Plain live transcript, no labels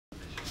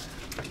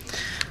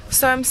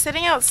So I'm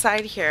sitting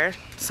outside here,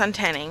 sun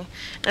tanning,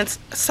 and it's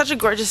such a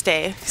gorgeous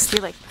day. You see,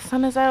 like, the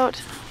sun is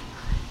out,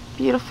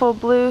 beautiful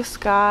blue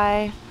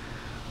sky.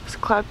 There's a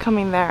cloud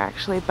coming there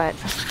actually, but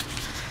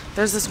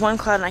there's this one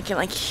cloud and I can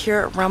like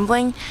hear it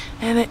rumbling,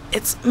 and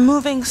it's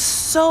moving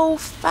so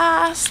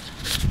fast.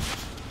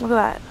 Look at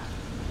that,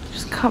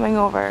 just coming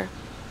over.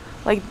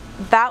 Like,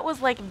 that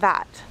was like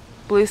that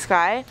blue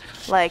sky,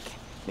 like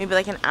maybe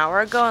like an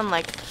hour ago, and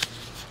like,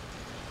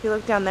 if you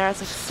look down there,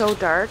 it's like so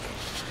dark,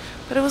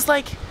 but it was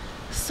like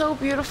so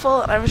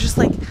beautiful, and I was just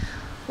like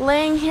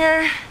laying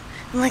here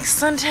and like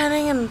sun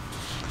tanning,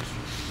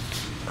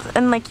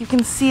 and like you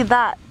can see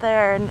that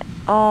there, and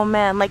oh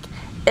man, like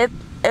it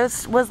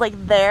was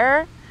like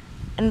there,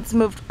 and it's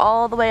moved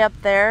all the way up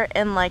there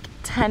in like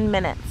 10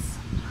 minutes.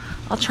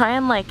 I'll try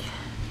and like,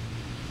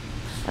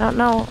 I don't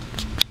know.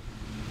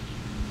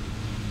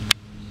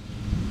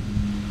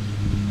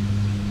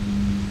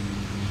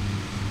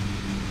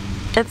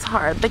 It's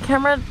hard. The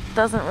camera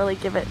doesn't really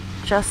give it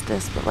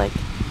justice, but like,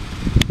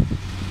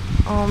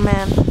 oh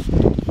man,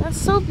 that's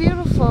so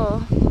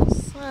beautiful. The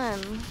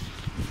sun.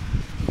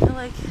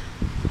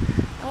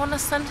 I want to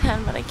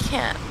suntan, but I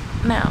can't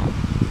now.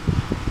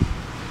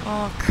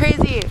 Oh,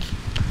 crazy.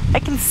 I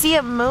can see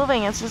it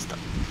moving. It's just, the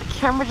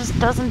camera just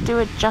doesn't do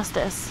it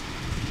justice.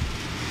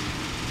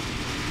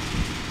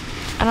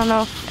 I don't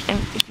know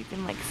if you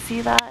can like see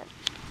that.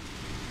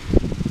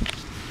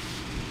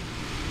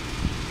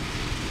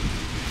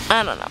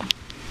 I don't know.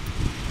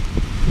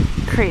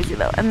 Crazy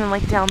though. And then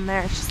like down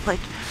there, it's just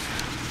like,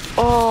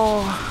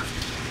 oh,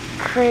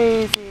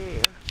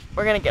 crazy.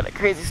 We're gonna get a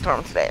crazy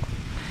storm today.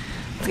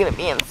 It's gonna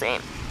be insane.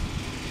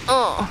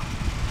 Oh.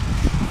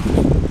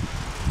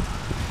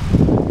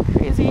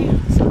 Crazy,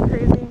 so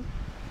crazy.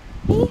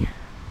 Hey,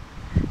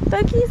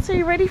 Dougies, are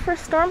you ready for a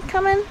storm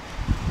coming?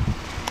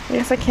 I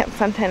guess I can't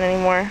suntan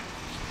anymore.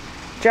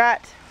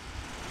 Drat.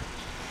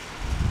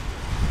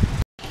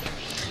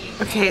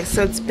 Okay,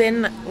 so it's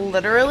been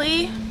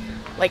literally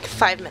like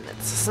 5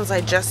 minutes since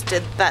I just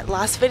did that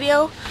last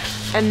video,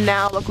 and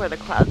now look where the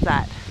cloud's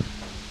at.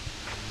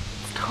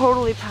 It's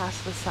totally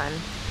past the sun.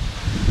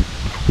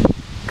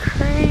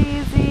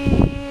 Crazy.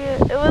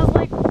 It was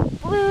like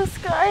blue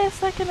sky a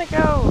second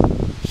ago.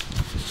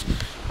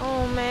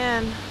 Oh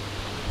man.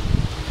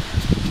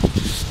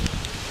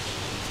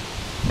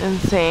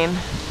 Insane.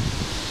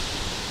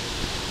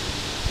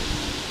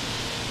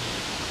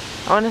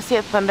 I want to see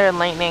it thunder and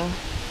lightning.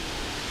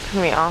 It's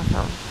gonna be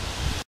awesome.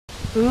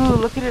 Ooh,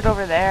 look at it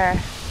over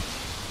there.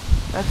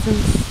 That's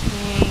insane.